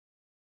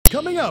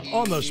Coming up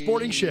on The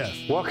Sporting Chef.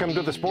 Welcome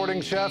to The Sporting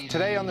Chef.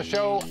 Today on the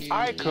show,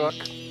 I cook,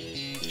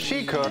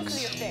 she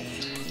cooks,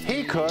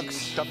 he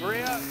cooks,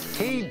 Cabrilla,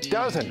 he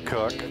doesn't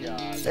cook,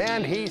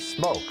 and he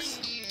smokes.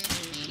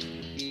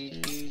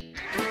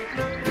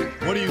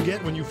 What do you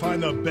get when you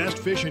find the best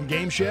fish and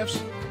game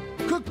chefs?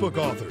 Cookbook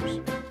authors,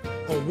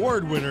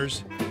 award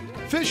winners,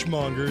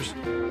 fishmongers,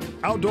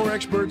 outdoor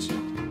experts,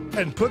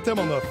 and put them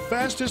on the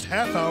fastest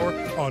half hour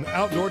on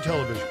outdoor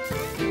television.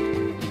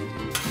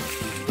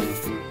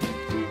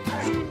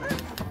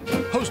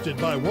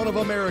 Hosted by one of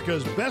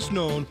America's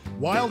best-known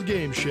wild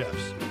game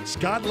chefs,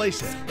 Scott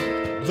Lacey.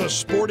 The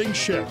Sporting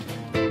Chef.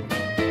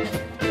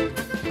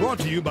 Brought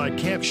to you by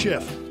Camp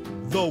Chef,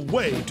 the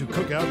way to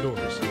cook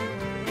outdoors.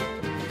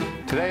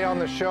 Today on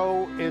the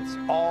show, it's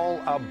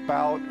all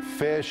about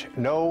fish,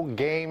 no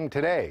game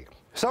today.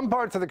 Some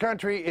parts of the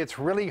country, it's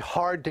really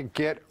hard to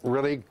get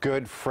really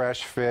good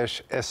fresh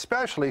fish,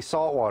 especially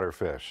saltwater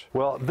fish.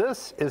 Well,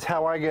 this is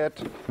how I get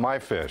my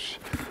fish.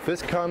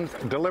 This comes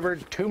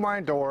delivered to my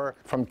door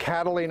from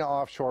Catalina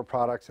Offshore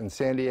Products in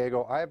San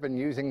Diego. I've been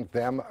using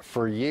them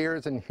for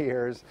years and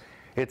years.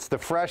 It's the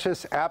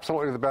freshest,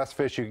 absolutely the best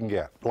fish you can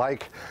get.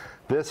 Like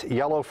this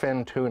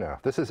yellowfin tuna.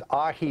 This is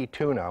ahi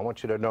tuna. I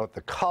want you to note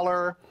the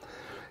color.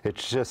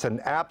 It's just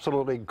an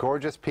absolutely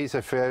gorgeous piece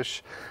of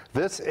fish.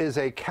 This is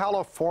a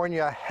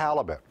California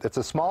halibut. It's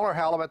a smaller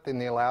halibut than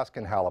the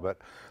Alaskan halibut.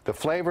 The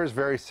flavor is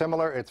very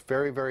similar. It's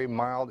very, very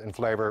mild in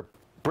flavor.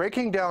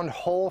 Breaking down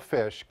whole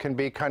fish can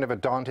be kind of a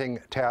daunting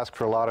task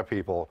for a lot of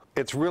people.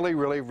 It's really,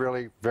 really,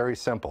 really very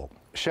simple.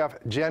 Chef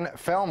Jenn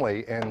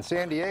in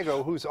San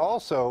Diego, who's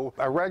also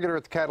a regular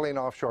at the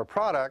Catalina Offshore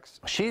Products,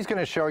 she's going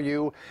to show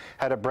you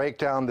how to break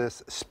down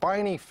this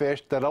spiny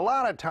fish that a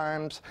lot of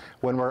times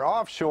when we're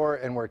offshore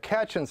and we're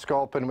catching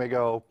sculpin, we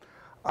go,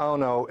 oh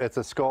no, it's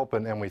a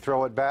sculpin, and we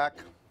throw it back.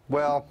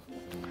 Well,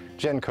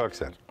 Jenn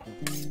cooks it.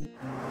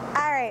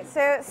 All right,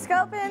 so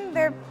sculpin,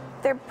 they're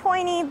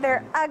pointy,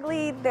 they're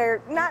ugly,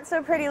 they're not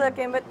so pretty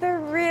looking, but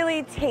they're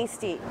really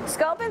tasty.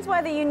 Sculpin's one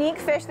of the unique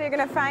fish that you're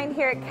going to find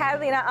here at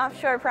Catalina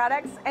Offshore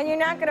Products, and you're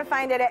not going to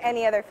find it at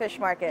any other fish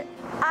market.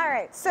 All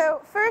right,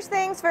 so first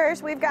things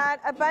first, we've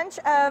got a bunch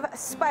of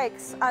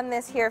spikes on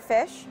this here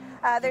fish.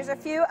 There's a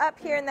few up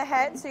here in the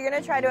head, so you're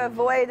going to try to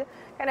avoid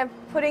kind of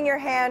putting your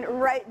hand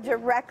right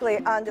directly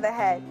onto the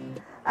head.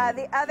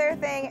 The other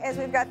thing is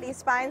we've got these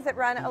spines that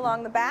run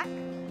along the back.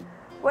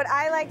 What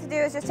I like to do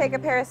is just take a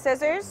pair of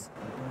scissors,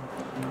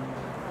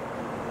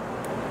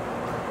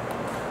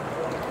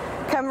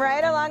 come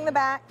right along the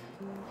back,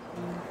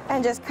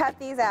 and just cut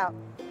these out.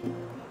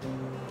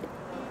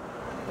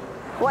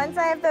 Once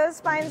I have those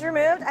spines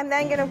removed, I'm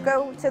then going to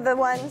go to the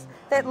ones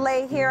that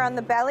lay here on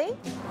the belly.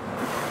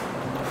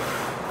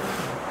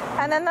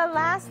 And then the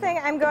last thing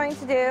I'm going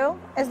to do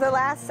is the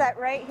last set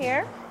right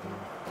here.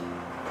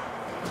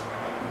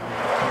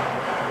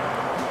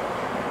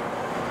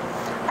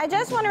 I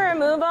just want to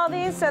remove all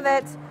these so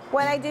that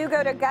when I do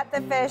go to gut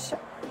the fish,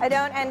 I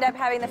don't end up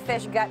having the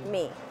fish gut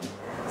me.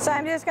 So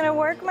I'm just going to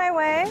work my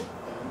way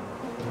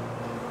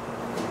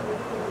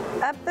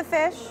up the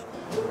fish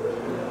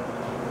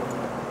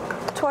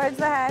towards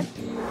the head,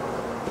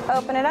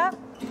 open it up.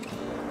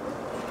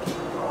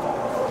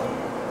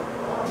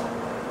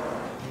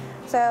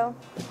 So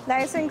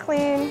nice and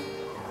clean,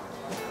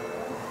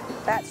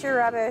 that's your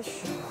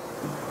rubbish,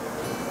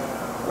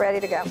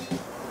 ready to go.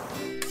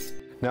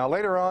 Now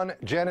later on,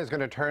 Jenn is going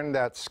to turn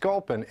that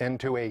sculpin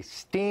into a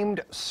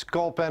steamed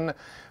sculpin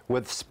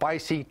with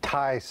spicy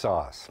Thai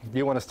sauce.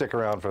 You want to stick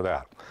around for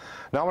that.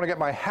 Now I'm going to get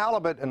my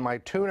halibut and my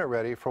tuna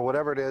ready for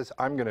whatever it is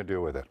I'm going to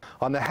do with it.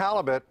 On the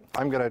halibut,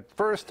 I'm going to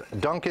first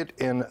dunk it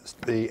in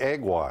the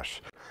egg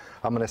wash.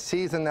 I'm going to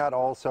season that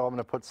also. I'm going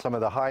to put some of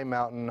the High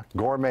Mountain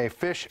gourmet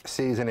fish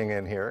seasoning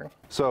in here.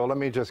 So let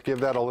me just give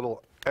that a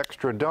little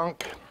extra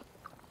dunk.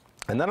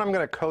 And then I'm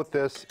going to coat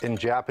this in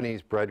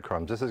Japanese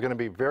breadcrumbs. This is going to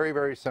be very,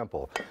 very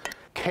simple.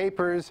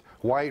 Capers,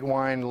 white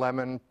wine,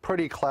 lemon,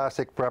 pretty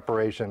classic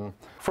preparation.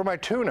 For my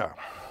tuna,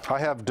 I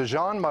have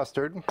Dijon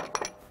mustard.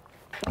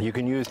 You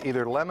can use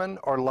either lemon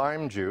or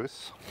lime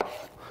juice.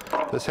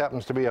 This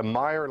happens to be a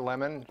Meyer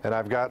lemon, and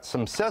I've got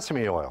some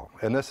sesame oil.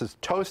 And this is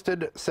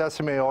toasted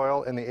sesame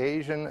oil in the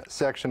Asian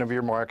section of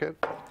your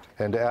market.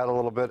 And to add a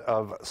little bit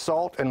of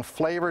salt and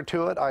flavor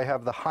to it, I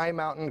have the High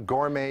Mountain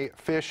gourmet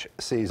fish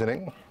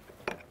seasoning.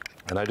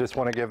 And I just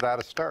want to give that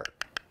a start.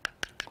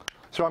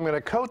 So I'm going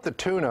to coat the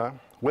tuna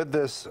with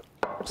this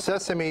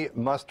sesame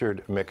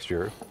mustard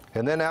mixture.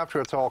 And then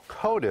after it's all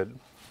coated,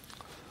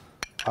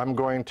 I'm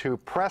going to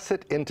press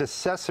it into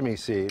sesame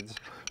seeds.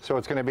 So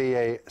it's going to be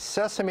a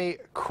sesame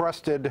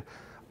crusted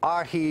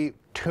ahi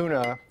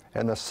tuna.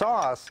 And the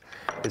sauce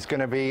is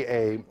going to be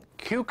a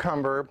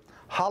cucumber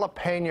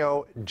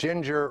jalapeno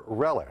ginger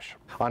relish.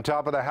 On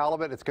top of the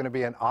halibut, it's going to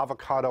be an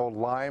avocado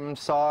lime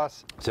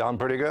sauce. Sound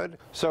pretty good?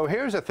 So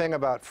here's the thing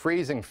about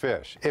freezing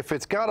fish. If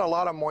it's got a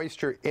lot of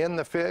moisture in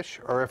the fish,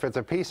 or if it's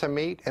a piece of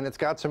meat and it's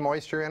got some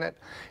moisture in it,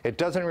 it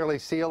doesn't really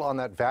seal on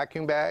that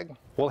vacuum bag.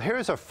 Well,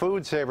 here's a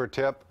food saver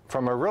tip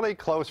from a really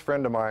close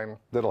friend of mine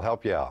that'll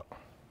help you out.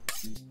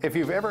 If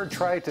you've ever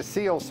tried to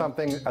seal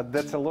something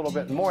that's a little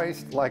bit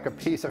moist, like a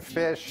piece of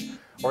fish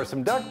or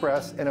some duck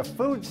breast in a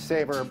food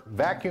saver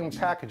vacuum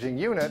packaging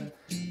unit,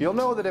 you'll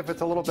know that if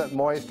it's a little bit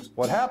moist,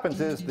 what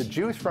happens is the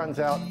juice runs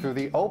out through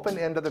the open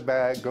end of the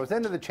bag, goes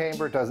into the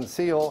chamber, doesn't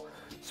seal.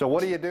 So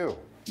what do?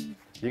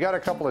 You got a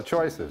couple of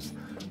choices.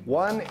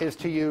 One is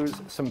to use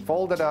some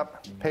folded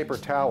up paper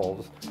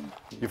towels.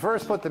 You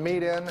first put the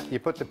meat in, you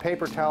put the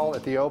paper towel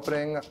at the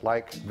opening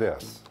like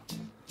this.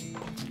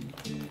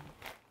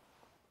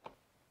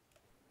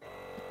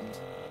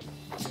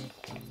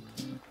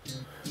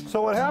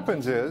 So what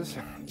happens is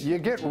you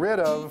get rid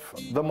of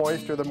the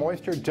moisture. The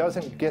moisture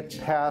doesn't get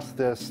past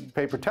this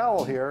paper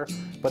towel here,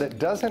 but it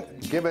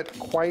doesn't give it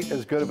quite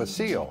as good of a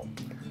seal.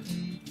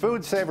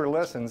 Food Saver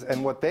listens,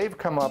 and what they've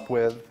come up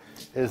with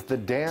is the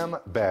dam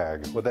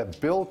bag with a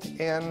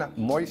built-in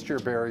moisture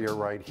barrier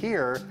right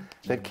here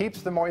that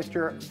keeps the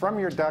moisture from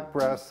your duck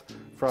breasts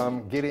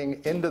from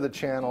getting into the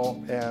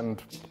channel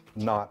and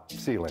not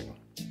sealing.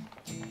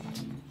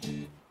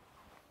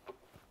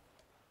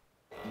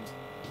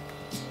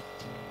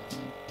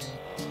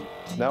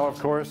 Now, of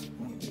course,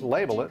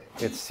 label it.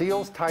 It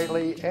seals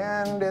tightly,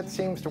 and it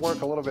seems to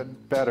work a little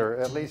bit better,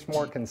 at least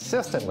more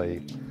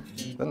consistently,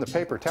 than the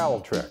paper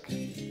towel trick.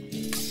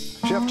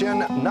 Chef Jenn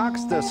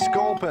knocks the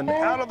Sculpin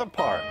out of the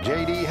park.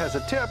 JD has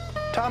a tip,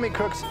 Tommy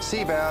cooks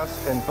sea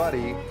bass, and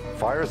Buddy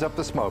fires up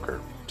the smoker.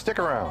 Stick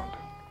around.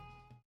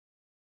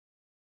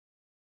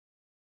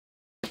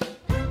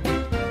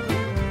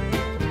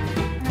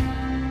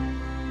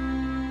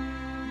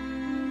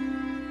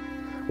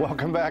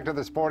 Welcome back to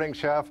The Sporting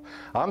Chef.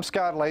 I'm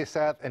Scott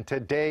Laysath, and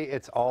today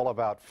it's all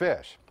about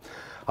fish.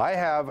 I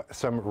have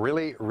some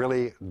really,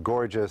 really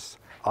gorgeous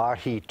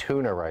ahi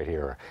tuna right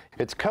here.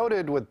 It's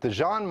coated with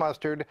Dijon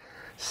mustard,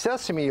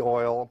 sesame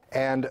oil,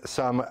 and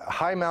some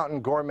High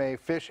Mountain Gourmet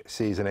fish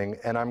seasoning,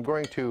 and I'm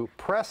going to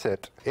press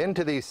it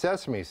into these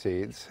sesame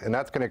seeds, and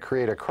that's going to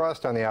create a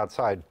crust on the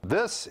outside.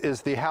 This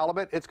is the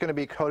halibut. It's going to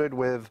be coated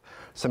with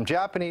some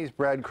Japanese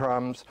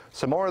breadcrumbs,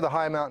 some more of the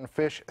High Mountain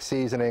fish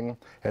seasoning,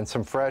 and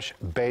some fresh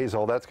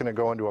basil. That's going to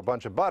go into a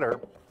bunch of butter.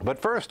 But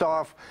first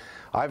off,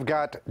 I've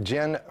got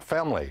Jenn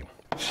Femley.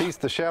 She's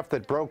the chef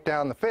that broke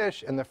down the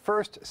fish in the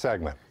first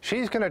segment.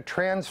 She's going to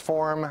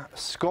transform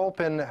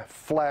Sculpin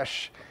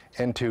flesh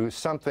into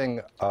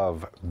something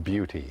of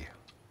beauty.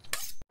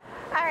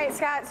 All right,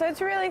 Scott, so it's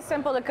really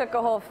simple to cook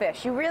a whole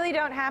fish. You really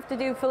don't have to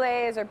do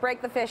fillets or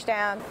break the fish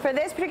down. For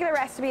this particular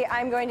recipe,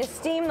 I'm going to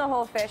steam the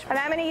whole fish, and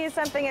I'm going to use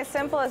something as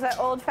simple as that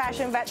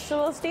old-fashioned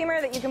vegetable steamer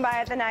that you can buy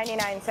at the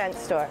 99-cent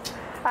store.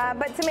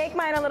 But to make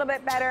mine a little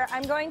bit better,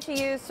 I'm going to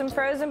use some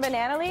frozen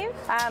banana leaves.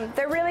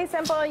 They're really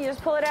simple. You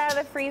just pull it out of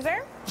the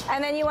freezer,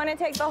 and then you want to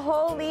take the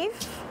whole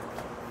leaf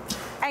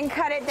and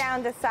cut it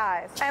down to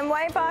size and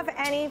wipe off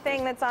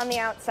anything that's on the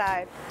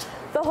outside.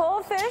 The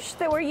whole fish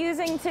that we're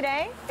using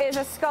today is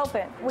a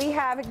Sculpin. We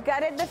have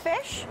gutted the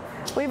fish.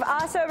 We've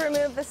also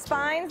removed the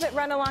spines that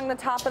run along the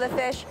top of the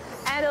fish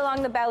and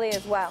along the belly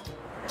as well.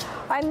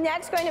 I'm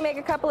next going to make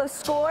a couple of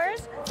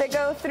scores that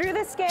go through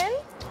the skin,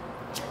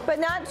 but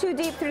not too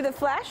deep through the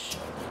flesh.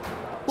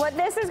 What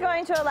this is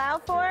going to allow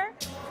for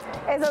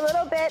is a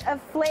little bit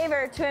of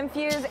flavor to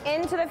infuse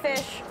into the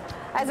fish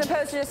as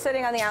opposed to just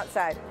sitting on the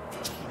outside.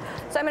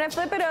 So I'm going to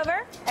flip it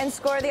over and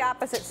score the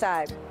opposite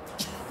side.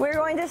 We're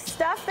going to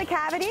stuff the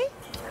cavity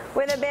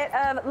with a bit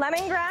of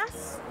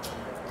lemongrass,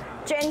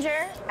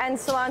 ginger, and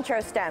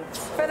cilantro stems.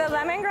 For the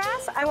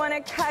lemongrass, I want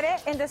to cut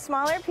it into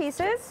smaller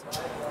pieces.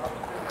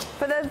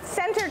 For the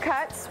center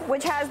cuts,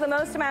 which has the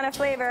most amount of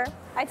flavor,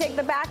 I take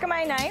the back of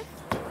my knife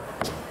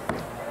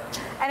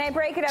and I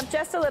break it up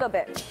just a little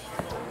bit.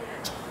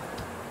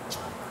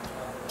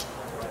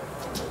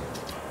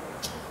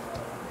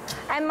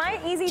 And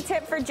my easy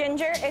tip for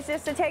ginger is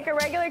just to take a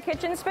regular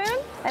kitchen spoon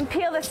and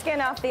peel the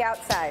skin off the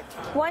outside.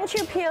 Once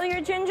you peel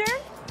your ginger,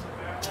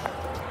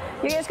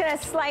 you're just going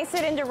to slice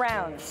it into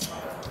rounds.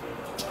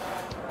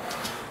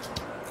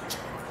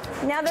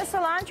 Now the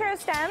cilantro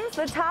stems,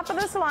 the top of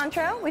the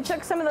cilantro, we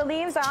took some of the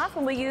leaves off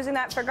and we're using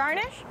that for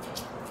garnish.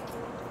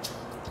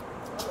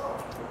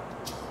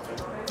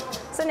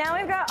 So now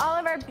we've got all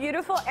of our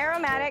beautiful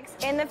aromatics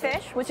in the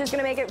fish, which is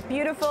going to make it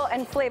beautiful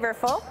and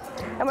flavorful.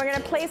 And we're going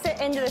to place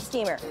it into the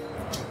steamer.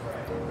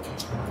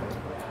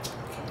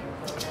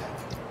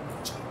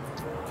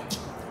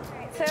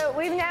 So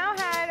we've now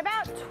had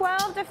about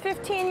 12 to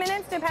 15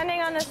 minutes,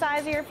 depending on the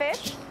size of your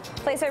fish.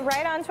 Place it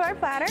right onto our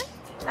platter.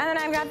 And then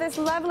I've got this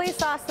lovely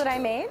sauce that I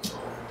made.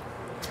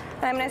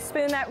 And I'm going to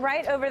spoon that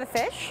right over the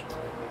fish.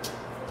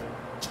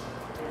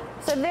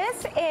 So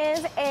this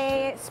is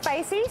a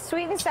spicy,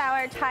 sweet and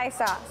sour Thai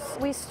sauce.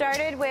 We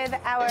started with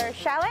our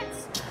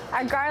shallots,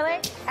 our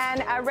garlic,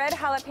 and our red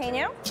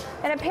jalapeno,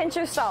 and a pinch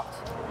of salt.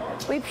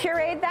 We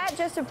pureed that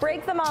just to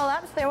break them all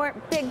up so they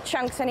weren't big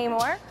chunks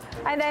anymore.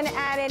 I then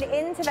added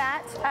into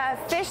that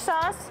fish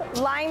sauce,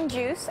 lime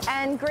juice,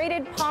 and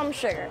grated palm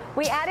sugar.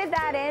 We added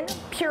that in,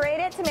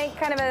 pureed it to make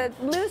kind of a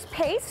loose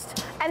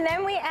paste, and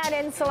then we add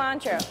in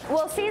cilantro.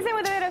 We'll season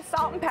with a bit of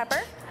salt and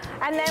pepper,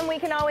 and then we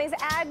can always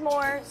add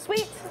more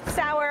sweet,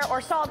 sour,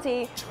 or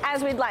salty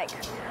as we'd like.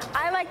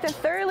 I like to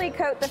thoroughly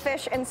coat the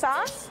fish in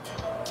sauce.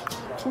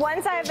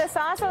 Once I have the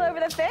sauce all over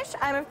the fish,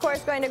 I'm of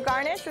course going to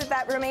garnish with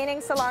that remaining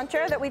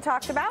cilantro that we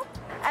talked about.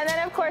 And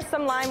then of course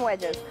some lime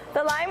wedges.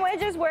 The lime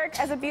wedges work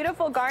as a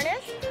beautiful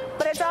garnish,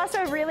 but it's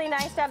also really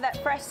nice to have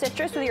that fresh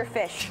citrus with your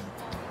fish.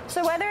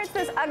 So whether it's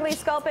this ugly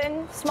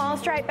sculpin, small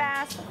striped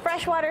bass,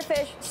 freshwater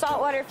fish,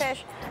 saltwater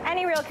fish,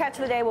 any real catch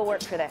of the day will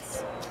work for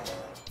this.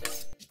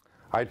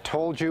 I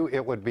told you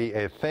it would be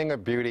a thing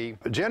of beauty.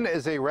 Jenn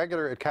is a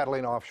regular at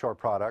Catalina Offshore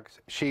Products.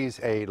 She's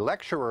a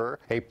lecturer,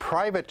 a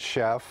private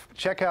chef.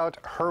 Check out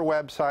her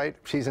website.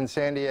 She's in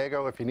San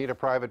Diego. If you need a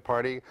private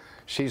party,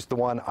 she's the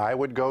one I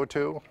would go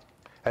to.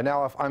 And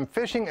now if I'm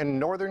fishing in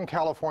Northern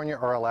California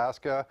or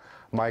Alaska,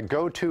 my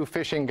go-to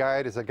fishing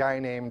guide is a guy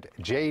named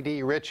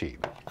J.D. Ritchie.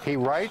 He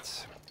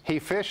writes, he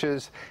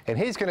fishes, and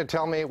he's going to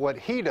tell me what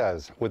he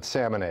does with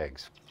salmon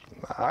eggs.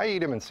 I eat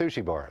them in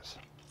sushi bars.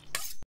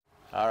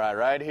 All right,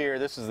 right here,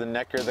 this is the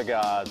nectar of the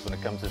gods when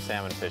it comes to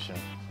salmon fishing.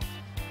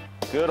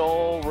 Good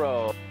old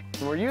roe.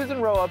 When we're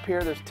using roe up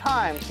here, there's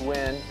times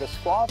when the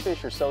squaw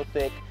fish are so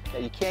thick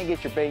that you can't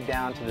get your bait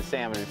down to the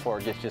salmon before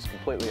it gets just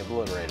completely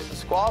obliterated. The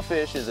squaw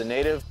fish is a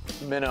native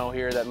minnow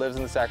here that lives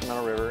in the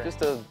Sacramento River.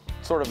 Just a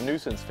sort of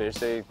nuisance fish.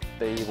 They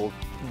will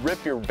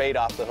rip your bait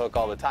off the hook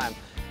all the time,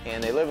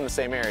 and they live in the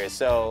same area.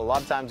 So a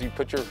lot of times you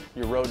put your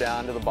roe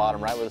down to the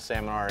bottom right where the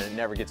salmon are, and it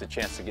never gets a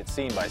chance to get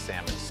seen by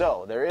salmon.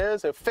 So there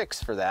is a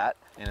fix for that,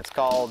 and it's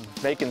called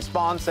making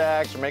spawn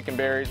sacks or making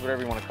berries,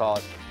 whatever you want to call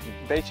it.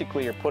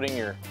 Basically, you're putting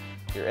your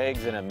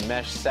eggs in a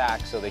mesh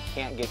sack so they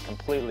can't get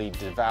completely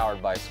devoured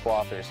by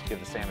squaw fish to give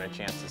the salmon a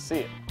chance to see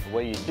it. The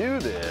way you do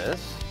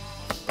this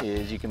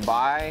is you can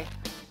buy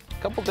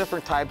a couple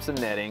different types of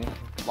netting.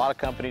 A lot of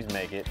companies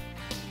make it.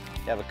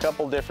 You have a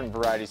couple different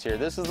varieties here.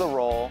 This is the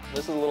roll.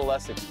 This is a little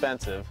less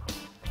expensive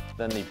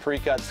than the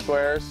pre-cut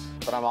squares,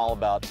 but I'm all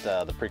about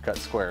the pre-cut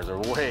squares. They're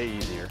way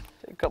easier.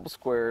 Take a couple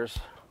squares,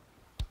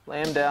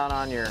 lay them down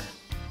on your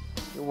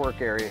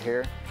work area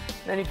here.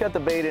 Then you cut the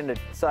bait into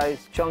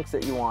size chunks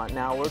that you want.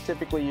 Now we're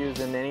typically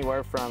using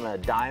anywhere from a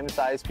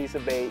dime-sized piece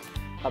of bait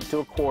up to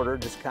a quarter.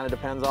 Just kind of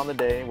depends on the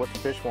day, what the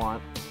fish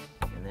want.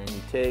 And then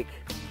you take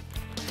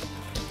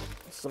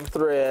some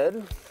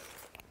thread,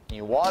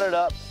 you wad it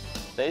up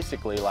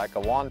basically like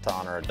a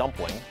wonton or a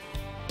dumpling.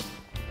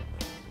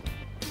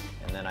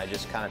 And then I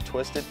just kind of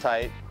twist it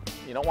tight.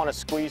 You don't want to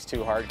squeeze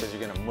too hard because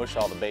you're going to mush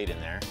all the bait in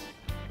there.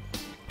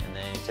 And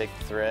then you take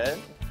the thread,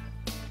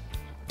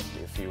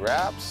 do a few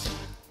wraps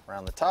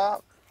around the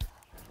top,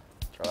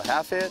 throw a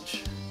half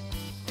hitch,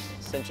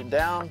 cinch it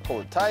down, pull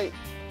it tight,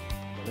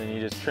 and then you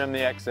just trim the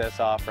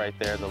excess off right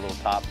there, the little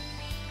top.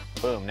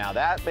 Boom. Now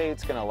that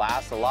bait's going to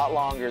last a lot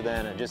longer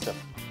than just a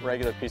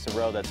regular piece of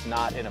roe that's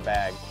not in a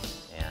bag.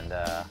 And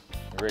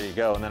you're ready to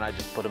go. And then I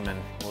just put them in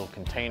a little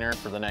container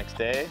for the next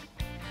day,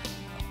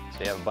 so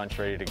you have a bunch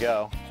ready to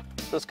go.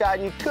 So Scott,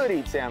 you could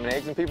eat salmon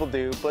eggs, and people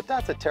do, but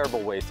that's a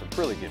terrible waste of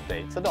really good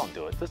bait, so don't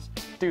do it. Just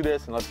do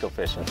this and let's go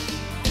fishing.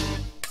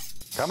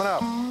 Coming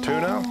up,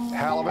 tuna,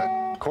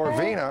 halibut,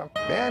 corvina,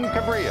 and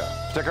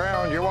cabrilla. Stick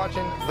around, you're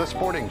watching The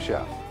Sporting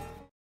Chef.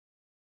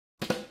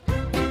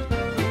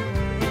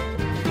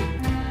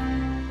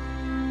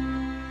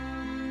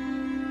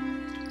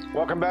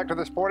 Welcome back to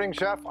The Sporting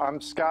Chef.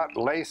 I'm Scott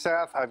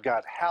Lasath. I've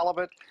got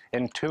halibut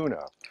and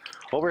tuna.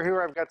 Over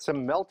here I've got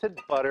some melted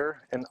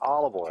butter and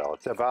olive oil.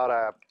 It's about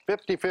a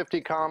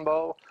 50-50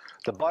 combo.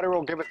 The butter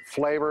will give it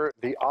flavor.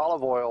 The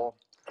olive oil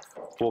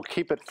will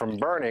keep it from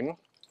burning.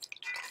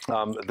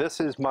 This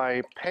is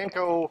my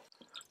panko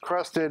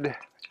crusted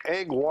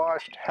egg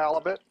washed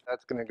halibut.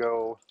 That's going to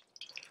go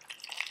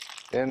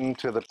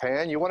into the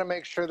pan. You want to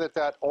make sure that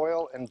that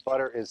oil and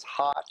butter is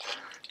hot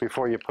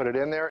before you put it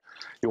in there.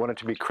 You want it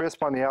to be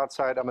crisp on the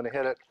outside. I'm going to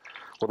hit it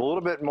with a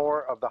little bit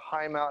more of the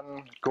High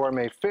Mountain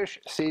Gourmet Fish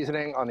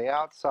seasoning on the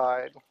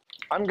outside.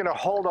 I'm going to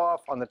hold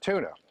off on the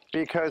tuna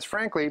because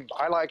frankly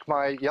I like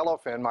my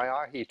yellowfin, my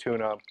ahi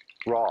tuna,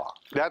 raw.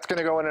 That's going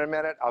to go in a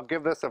minute. I'll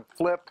give this a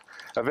flip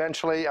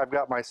eventually. I've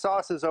got my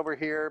sauces over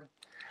here.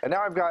 And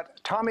now I've got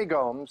Tommy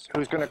Gomes,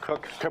 who's going to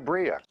cook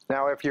cabrilla.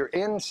 Now, if you're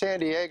in San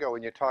Diego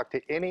and you talk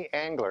to any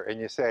angler and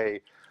you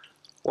say,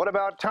 what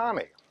about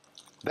Tommy?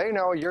 They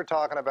know you're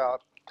talking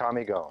about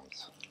Tommy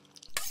Gomes.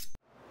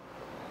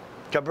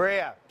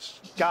 Cabrilla,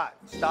 Scott,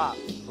 stop.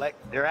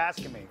 They're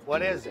asking me,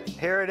 what is it?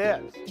 Here it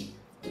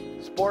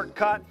is. Sport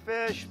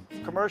codfish,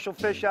 commercial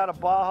fish out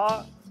of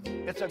Baja.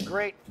 It's a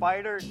great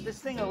fighter. This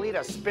thing will eat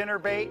a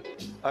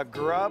spinnerbait, a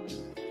grub,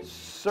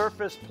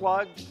 surface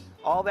plug,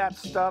 all that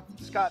stuff.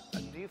 Scott,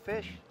 do you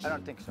fish? I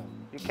don't think so.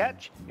 You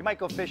catch? You might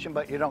go fishing,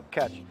 but you don't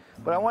catch.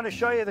 But I want to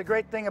show you the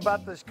great thing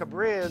about this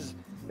cabrilla is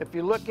if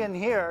you look in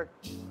here,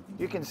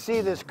 you can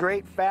see this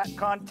great fat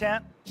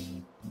content.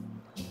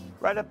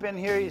 Right up in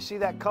here, you see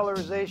that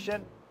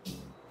colorization?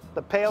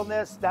 The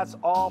paleness, that's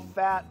all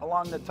fat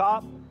along the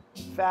top,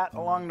 fat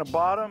along the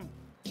bottom.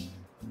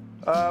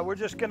 We're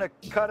just gonna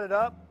cut it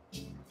up.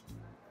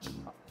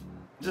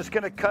 Just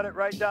gonna cut it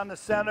right down the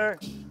center.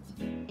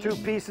 2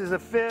 pieces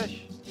of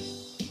fish,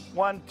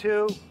 1,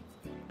 2.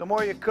 The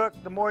more you cook,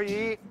 the more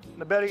you eat,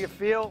 the better you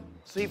feel.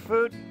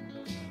 Seafood.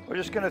 We're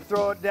just going to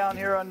throw it down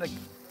here on the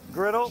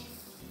griddle.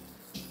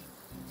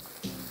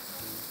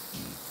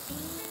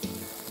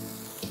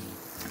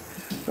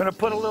 I'm going to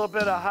put a little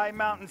bit of high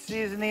mountain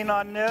seasoning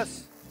on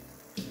this.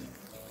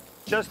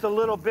 Just a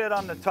little bit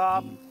on the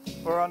top,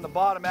 or on the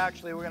bottom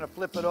actually. We're going to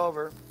flip it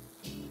over.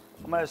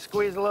 I'm going to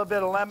squeeze a little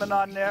bit of lemon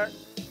on there.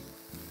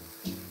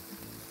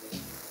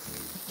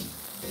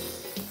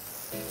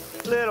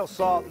 Little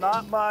salt,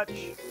 not much.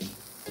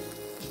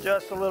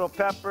 Just a little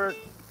pepper.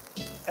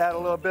 Add a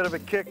little bit of a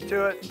kick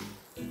to it.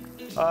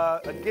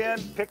 Again,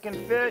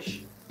 picking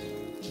fish.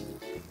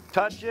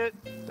 Touch it.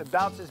 If it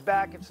bounces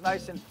back, it's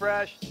nice and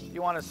fresh.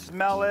 You want to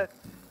smell it.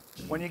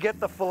 When you get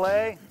the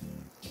fillet,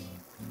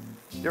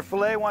 your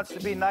fillet wants to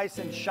be nice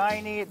and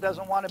shiny. It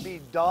doesn't want to be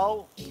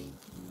dull.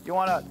 You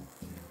want to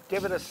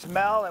give it a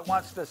smell. It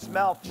wants to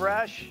smell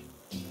fresh.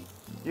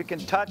 You can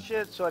touch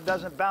it so it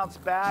doesn't bounce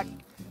back.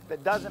 If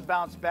it doesn't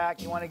bounce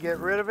back, you want to get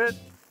rid of it.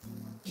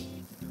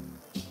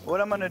 What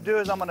I'm going to do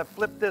is I'm going to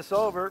flip this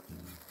over,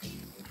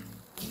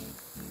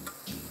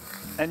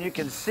 and you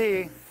can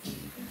see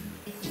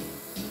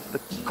the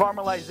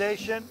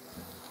caramelization.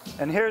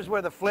 And here's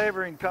where the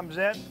flavoring comes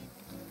in.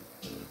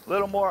 A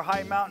little more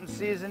high mountain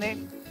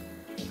seasoning.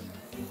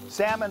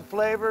 Salmon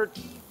flavored,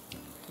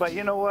 but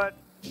you know what?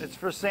 It's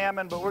for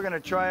salmon, but we're going to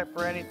try it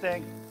for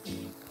anything.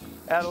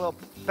 Add a little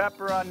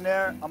pepper on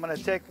there. I'm going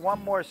to take one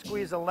more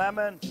squeeze of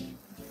lemon.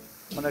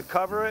 I'm going to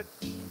cover it.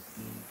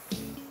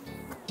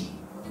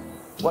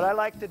 What I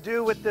like to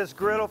do with this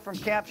griddle from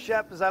Camp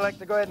Chef is I like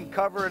to go ahead and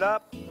cover it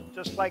up,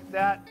 just like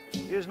that.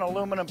 Use an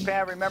aluminum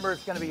pan. Remember,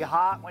 it's going to be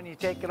hot when you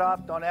take it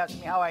off. Don't ask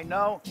me how I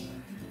know.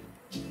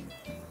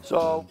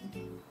 So,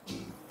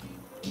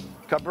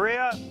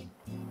 Cabrilla,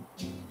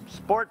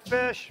 sport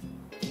fish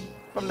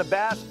from the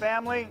bass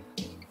family.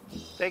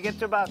 They get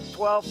to about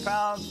 12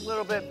 pounds, a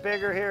little bit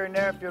bigger here and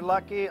there if you're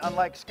lucky.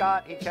 Unlike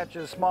Scott, he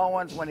catches small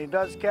ones when he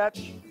does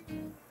catch.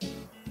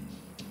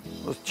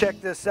 Let's check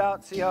this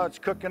out, see how it's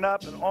cooking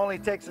up. It only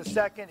takes a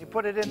second. You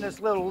put it in this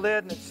little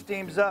lid and it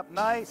steams up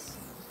nice.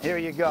 Here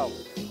you go.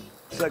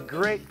 It's a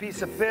great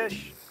piece of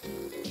fish.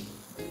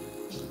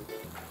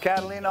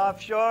 Catalina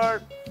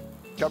offshore,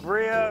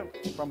 Cabrilla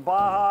from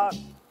Baja.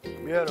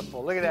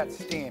 Beautiful, look at that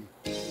steam.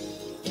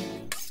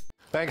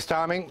 Thanks,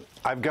 Tommy.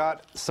 I've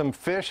got some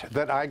fish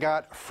that I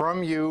got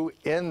from you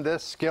in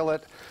this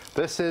skillet.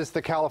 This is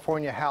the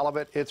California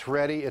halibut. It's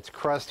ready, it's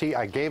crusty.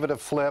 I gave it a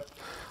flip.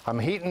 I'm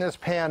heating this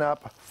pan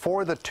up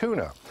for the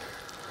tuna.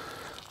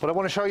 But I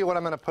want to show you what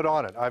I'm going to put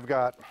on it. I've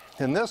got,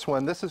 in this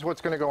one, this is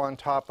what's going to go on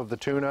top of the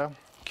tuna.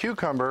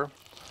 Cucumber,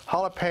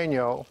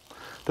 jalapeno.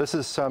 This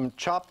is some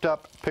chopped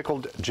up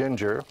pickled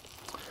ginger.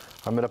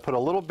 I'm going to put a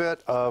little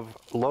bit of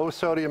low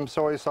sodium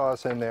soy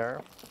sauce in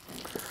there.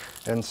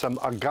 And some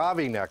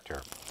agave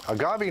nectar.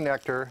 Agave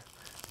nectar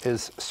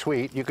is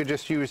sweet. You could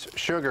just use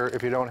sugar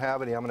if you don't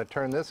have any. I'm going to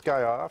turn this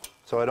guy off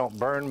so I don't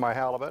burn my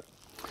halibut.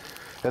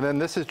 And then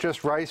this is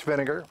just rice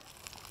vinegar.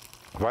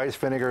 Rice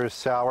vinegar is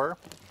sour.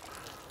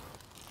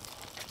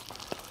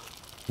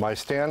 My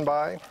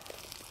standby,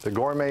 the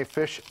gourmet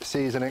fish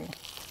seasoning.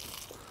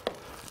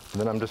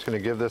 And then I'm just going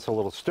to give this a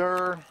little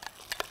stir.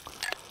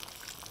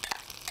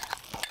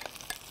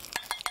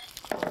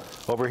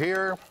 Over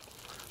here,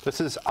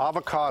 this is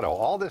avocado.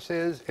 All this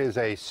is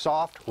a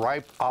soft,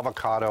 ripe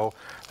avocado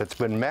that's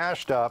been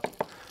mashed up.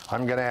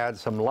 I'm going to add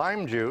some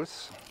lime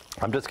juice.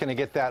 I'm just going to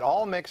get that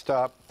all mixed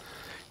up.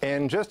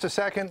 In just a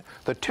second,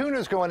 the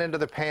tuna's going into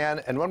the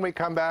pan, and when we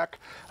come back,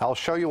 I'll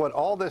show you what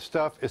all this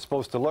stuff is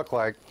supposed to look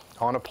like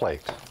on a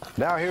plate.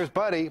 Now here's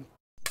Buddy.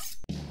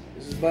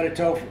 This is Buddy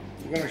Topher.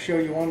 We're going to show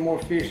you one more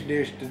fish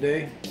dish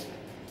today.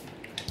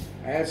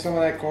 I had some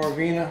of that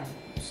Corvina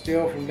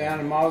still from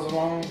down in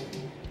Mazatlan.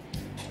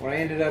 What I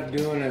ended up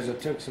doing is I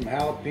took some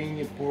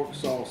jalapeno pork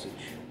sausage.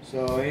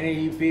 So any of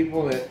you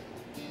people that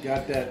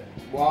got that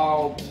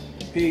wild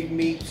pig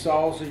meat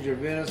sausage or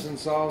venison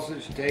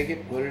sausage, take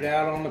it, put it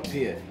out on the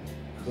pit.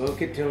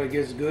 Cook it till it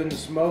gets good and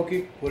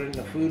smoky, put it in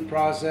the food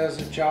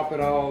processor, chop it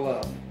all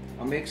up.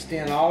 I mixed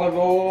in olive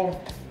oil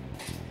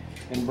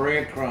and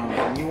breadcrumbs.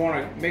 And you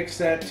want to mix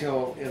that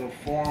till it'll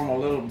form a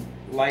little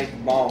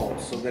light ball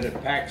so that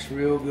it packs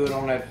real good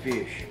on that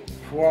fish.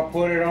 Before I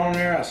put it on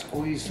there, I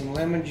squeeze some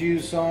lemon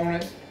juice on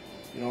it.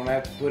 You don't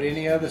have to put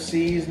any other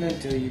seasoning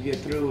until you get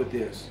through with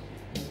this.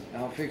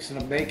 Now I'm fixing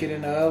to bake it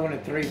in the oven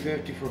at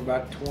 350 for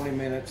about 20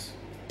 minutes.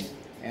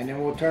 And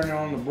then we'll turn it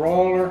on the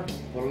broiler,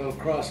 put a little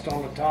crust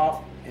on the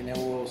top, and then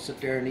we'll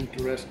sit there and eat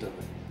the rest of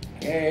it.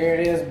 Okay, here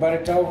it is, Buddy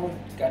Topher.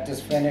 Got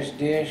this finished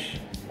dish.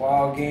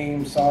 Wild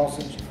game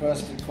sausage,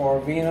 crusted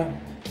Corvina.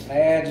 I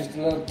add just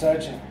a little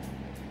touch of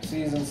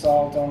seasoned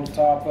salt on the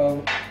top of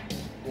it.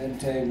 Didn't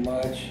take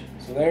much.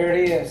 So there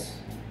it is.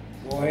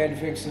 Go ahead and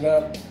fix it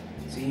up.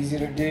 It's easy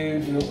to do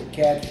it with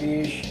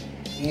catfish,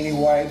 any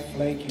white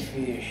flaky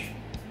fish.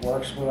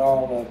 Works with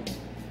all of them.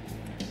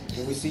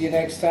 Till we see you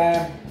next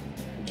time,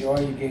 enjoy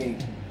your game.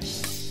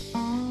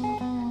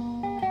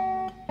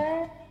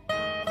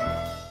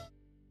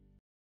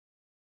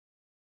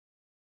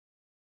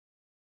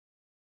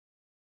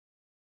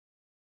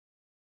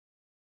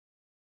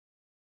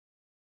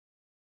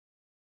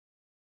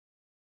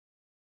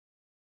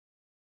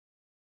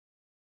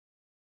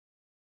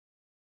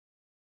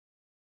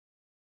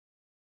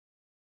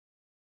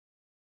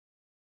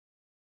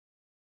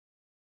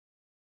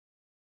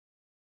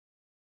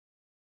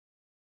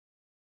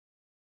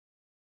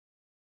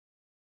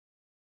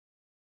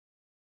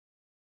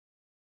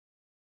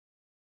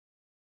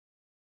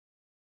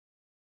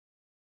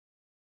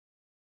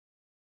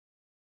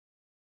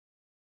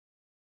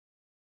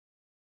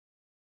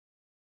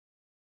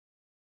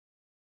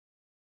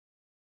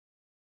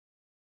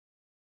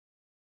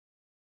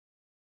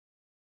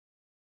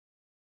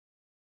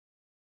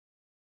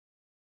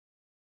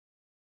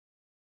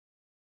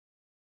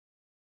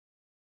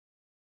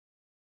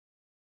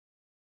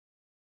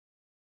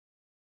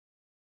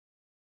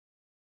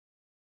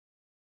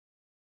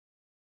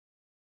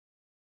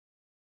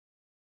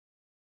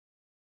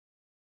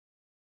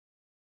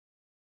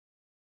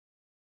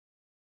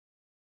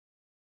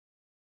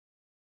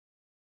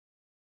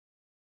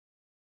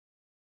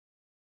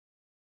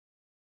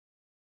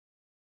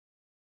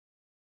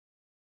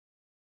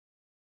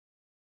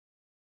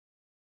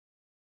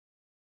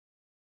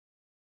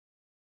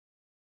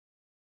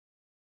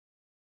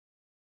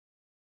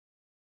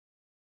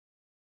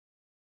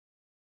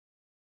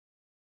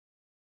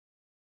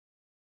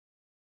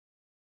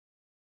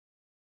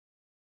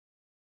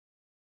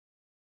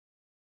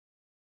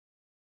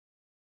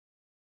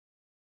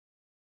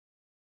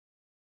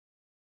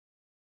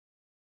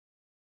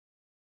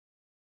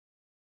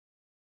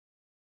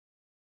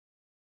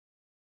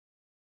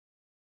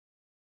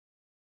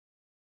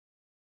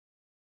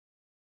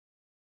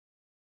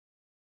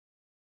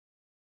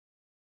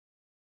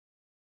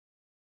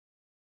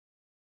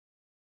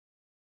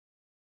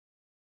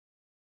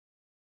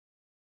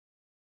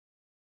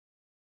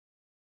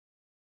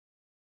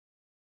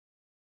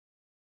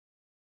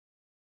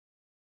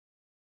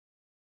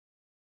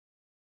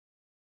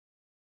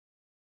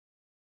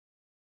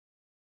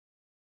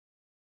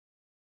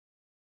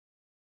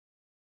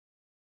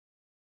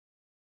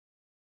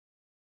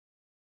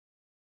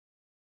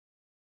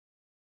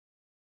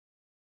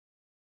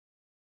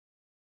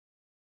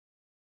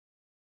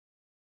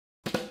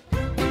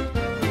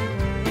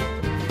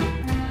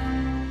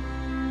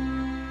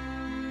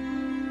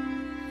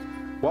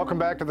 Welcome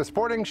back to The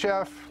Sporting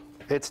Chef.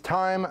 It's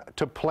time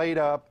to plate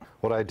up.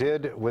 What I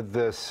did with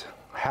this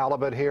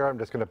halibut here, I'm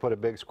just going to put a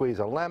big squeeze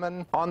of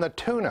lemon. On the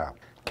tuna,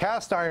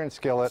 cast iron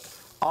skillet,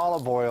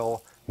 olive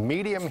oil,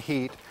 medium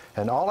heat,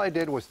 and all I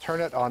did was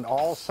turn it on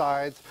all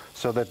sides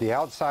so that the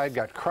outside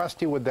got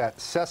crusty with that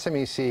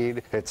sesame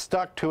seed. It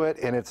stuck to it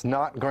and it's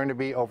not going to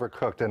be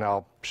overcooked, and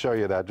I'll show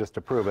you that just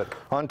to prove it.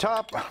 On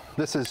top,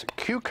 this is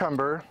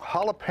cucumber,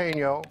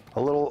 jalapeno,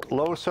 a little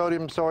low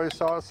sodium soy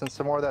sauce, and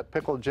some more of that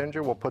pickled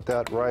ginger. We'll put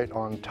that right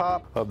on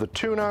top of the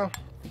tuna,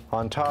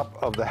 on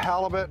top of the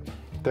halibut.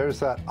 There's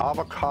that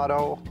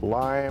avocado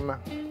lime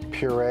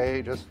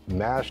puree, just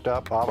mashed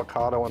up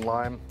avocado and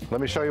lime.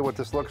 Let me show you what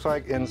this looks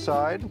like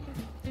inside.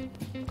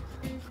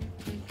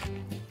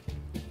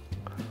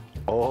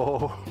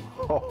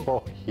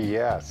 Oh,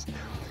 yes.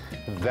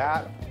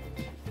 That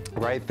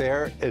right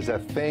there is a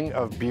thing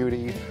of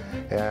beauty,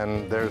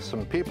 and there's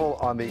some people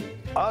on the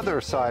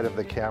other side of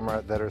the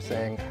camera that are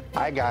saying,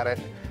 I got it.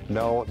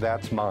 No,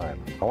 that's mine.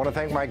 I want to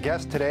thank my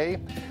guest today,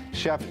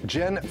 Chef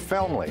Jenn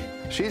Felmley.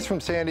 She's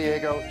from San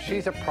Diego.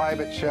 She's a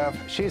private chef.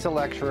 She's a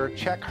lecturer.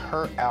 Check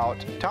her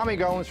out. Tommy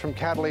Gomes from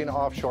Catalina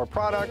Offshore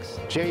Products.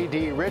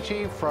 J.D.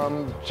 Ritchie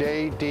from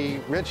J.D.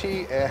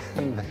 Ritchie.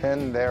 And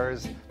then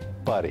there's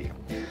Buddy.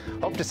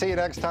 Hope to see you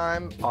next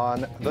time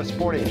on The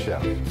Sporting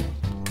Chef.